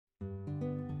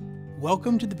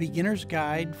Welcome to the Beginner's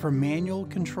Guide for Manual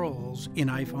Controls in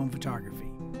iPhone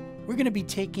Photography. We're going to be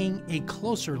taking a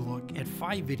closer look at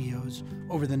 5 videos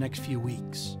over the next few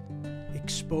weeks.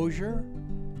 Exposure,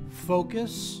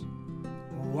 focus,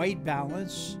 white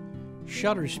balance,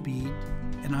 shutter speed,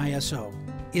 and ISO.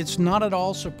 It's not at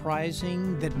all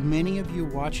surprising that many of you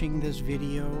watching this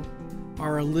video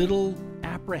are a little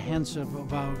apprehensive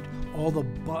about all the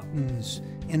buttons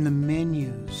in the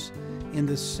menus, in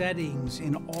the settings,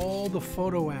 in all the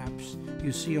photo apps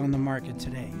you see on the market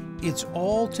today. It's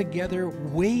altogether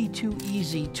way too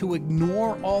easy to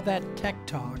ignore all that tech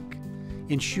talk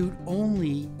and shoot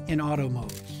only in auto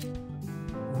mode.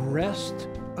 Rest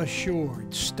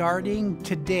assured, starting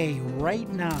today,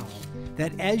 right now,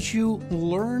 that as you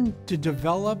learn to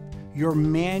develop your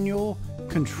manual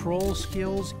control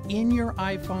skills in your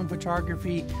iPhone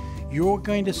photography, you're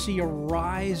going to see a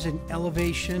rise in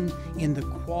elevation in the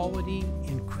quality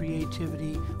and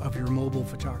creativity of your mobile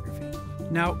photography.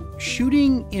 Now,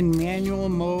 shooting in manual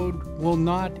mode will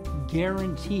not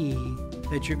guarantee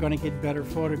that you're going to get better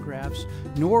photographs,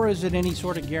 nor is it any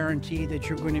sort of guarantee that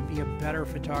you're going to be a better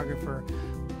photographer.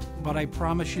 But I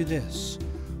promise you this,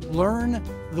 learn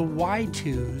the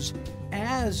why-tos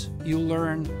as you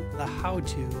learn the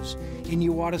how-tos, and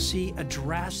you ought to see a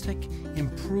drastic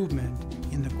improvement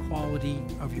in the quality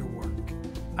of your work.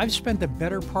 I've spent the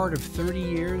better part of 30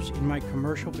 years in my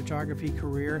commercial photography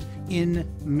career in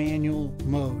manual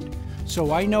mode,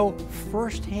 so I know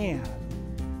firsthand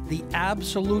the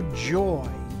absolute joy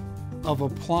of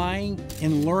applying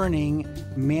and learning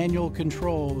manual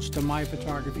controls to my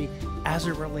photography as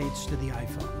it relates to the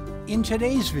iPhone. In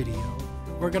today's video,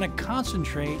 we're going to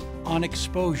concentrate on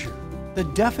exposure. The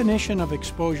definition of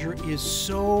exposure is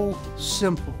so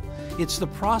simple. It's the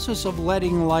process of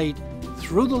letting light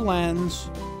through the lens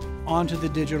onto the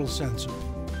digital sensor.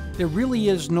 There really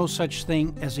is no such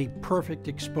thing as a perfect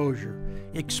exposure.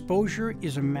 Exposure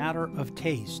is a matter of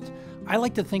taste. I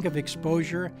like to think of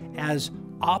exposure as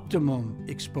optimum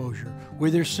exposure,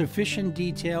 where there's sufficient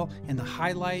detail in the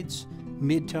highlights,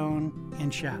 midtone,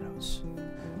 and shadows.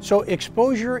 So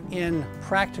exposure in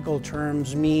practical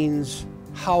terms means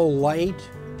how light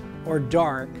or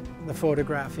dark the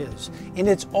photograph is. And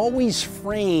it's always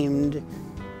framed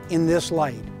in this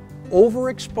light.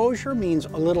 Overexposure means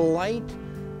a little light,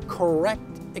 correct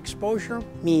exposure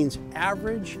means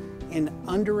average, and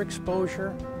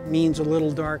underexposure means a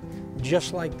little dark,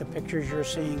 just like the pictures you're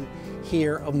seeing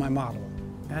here of my model.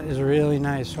 That is really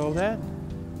nice. Hold that.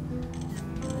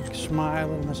 Smile,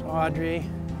 little Miss Audrey.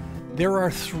 There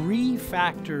are 3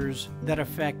 factors that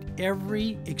affect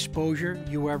every exposure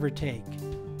you ever take: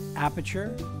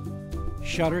 aperture,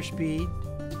 shutter speed,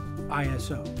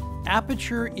 ISO.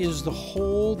 Aperture is the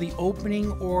hole, the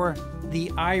opening, or the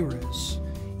iris,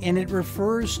 and it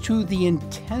refers to the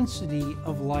intensity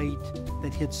of light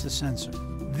that hits the sensor.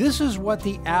 This is what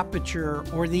the aperture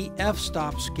or the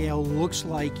f-stop scale looks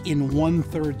like in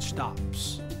 1/3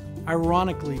 stops.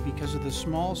 Ironically, because of the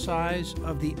small size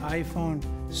of the iPhone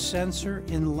sensor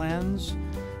and lens,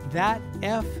 that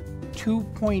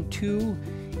f2.2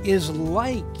 is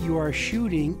like you are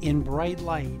shooting in bright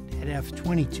light at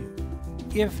f22.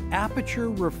 If aperture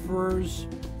refers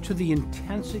to the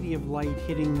intensity of light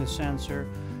hitting the sensor,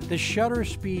 the shutter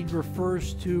speed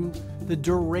refers to the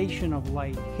duration of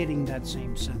light hitting that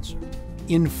same sensor.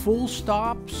 In full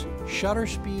stops, shutter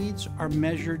speeds are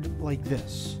measured like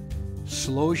this.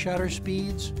 Slow shutter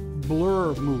speeds,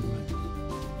 blur movement.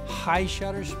 High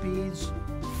shutter speeds,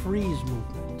 freeze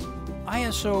movement.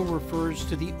 ISO refers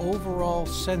to the overall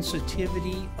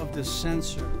sensitivity of the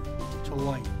sensor to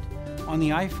light. On the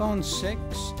iPhone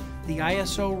 6, the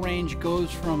ISO range goes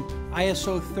from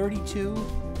ISO 32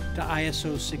 to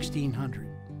ISO 1600.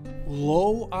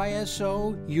 Low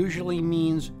ISO usually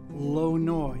means low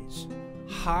noise.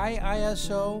 High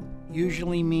ISO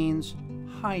usually means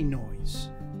high noise.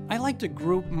 I like to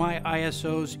group my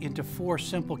ISOs into 4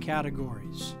 simple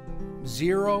categories.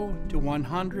 0 to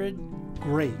 100,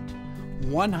 great.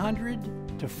 100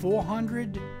 to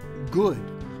 400, good.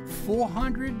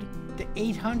 400 to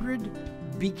 800,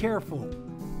 be careful.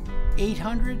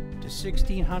 800 to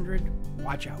 1600,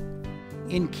 watch out.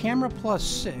 In Camera Plus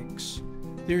 6,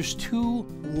 there's 2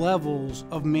 levels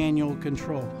of manual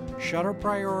control. Shutter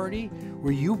priority,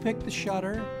 where you pick the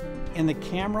shutter and the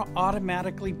camera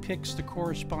automatically picks the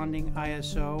corresponding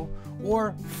ISO,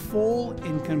 or full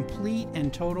and complete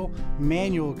and total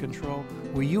manual control,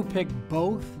 where you pick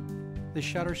both the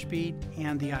shutter speed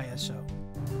and the ISO.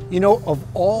 You know, of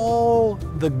all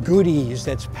the goodies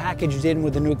that's packaged in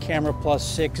with the new Camera Plus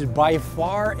 6, by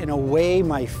far and away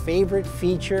my favorite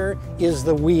feature is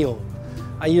the wheel.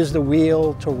 I use the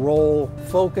wheel to roll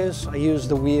focus. I use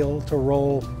the wheel to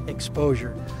roll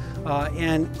exposure.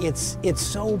 And it's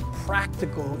so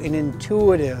practical and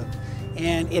intuitive,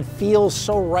 and it feels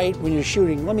so right when you're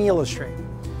shooting. Let me illustrate.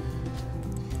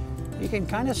 You can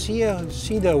kind of see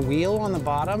the wheel on the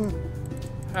bottom.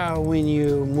 When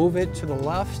you move it to the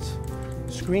left,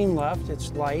 screen left,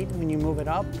 it's light. When you move it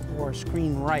up or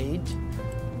screen right,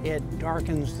 it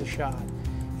darkens the shot.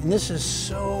 And this is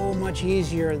so much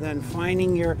easier than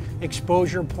finding your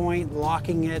exposure point,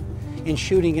 locking it, and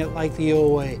shooting it like the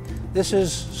old way. This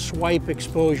is swipe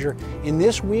exposure. And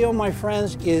this wheel, my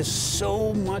friends, is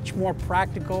so much more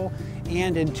practical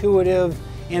and intuitive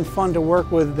and fun to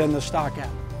work with than the stock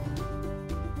app.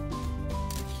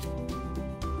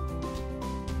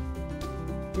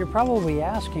 You're probably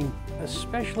asking,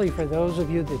 especially for those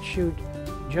of you that shoot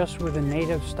just with a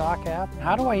native stock app,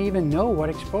 how do I even know what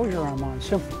exposure I'm on?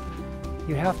 Simple.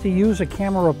 You have to use a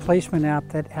camera replacement app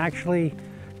that actually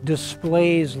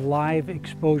displays live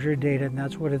exposure data, and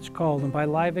that's what it's called. And by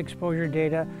live exposure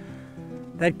data,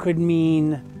 that could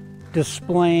mean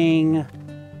displaying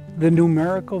the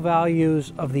numerical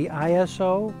values of the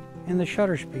ISO and the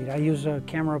shutter speed. I use a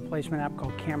camera replacement app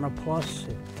called Camera Plus.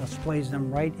 It displays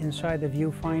them right inside the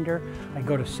viewfinder. I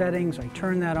go to settings, I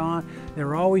turn that on.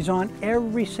 They're always on.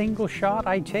 Every single shot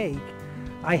I take,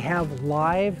 I have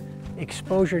live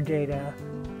exposure data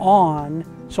on,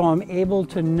 so I'm able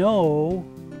to know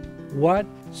what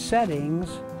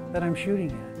settings that I'm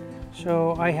shooting at.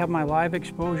 So I have my live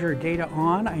exposure data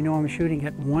on. I know I'm shooting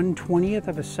at 1/20th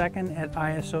of a second at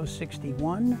ISO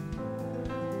 61.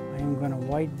 I'm going to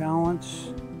white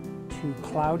balance to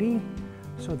cloudy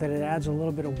so that it adds a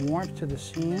little bit of warmth to the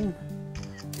scene.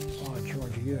 Oh,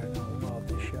 Georgia, you love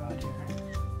this shot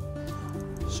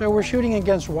here. So we're shooting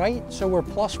against white, so we're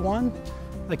 +1.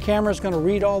 The camera's going to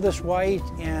read all this white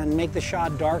and make the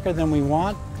shot darker than we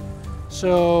want.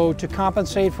 So to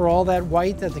compensate for all that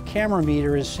white that the camera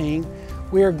meter is seeing,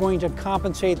 we are going to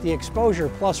compensate the exposure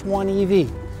 +1 EV.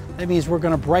 That means we're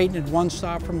going to brighten it one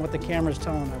stop from what the camera's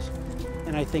telling us.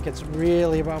 And I think it's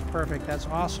really about perfect. That's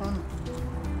awesome.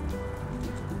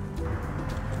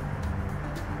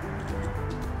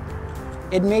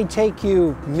 It may take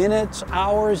you minutes,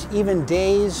 hours, even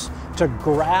days to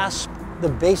grasp the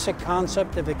basic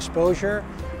concept of exposure,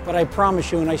 but I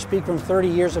promise you, and I speak from 30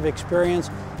 years of experience,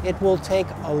 it will take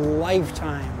a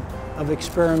lifetime of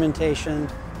experimentation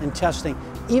and testing.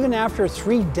 Even after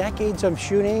 3 decades of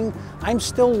shooting, I'm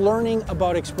still learning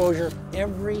about exposure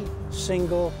every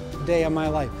single day of my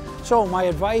life. So my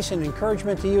advice and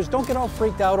encouragement to you is don't get all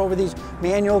freaked out over these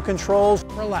manual controls.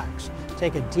 Relax,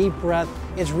 take a deep breath.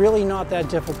 It's really not that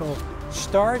difficult.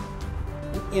 Start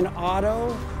in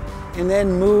auto and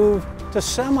then move to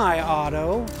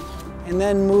semi-auto and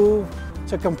then move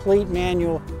to complete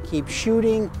manual. Keep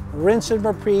shooting, rinse and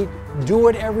repeat. Do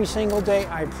it every single day.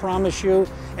 I promise you,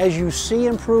 as you see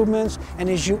improvements and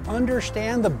as you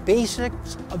understand the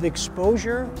basics of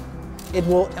exposure, it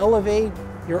will elevate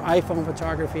your iPhone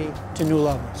photography to new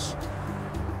levels.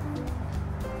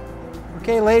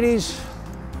 Okay, ladies,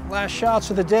 last shots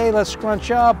of the day. Let's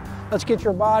scrunch up. Let's get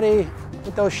your body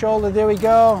with those shoulders. There we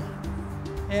go.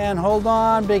 And hold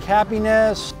on, big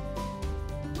happiness.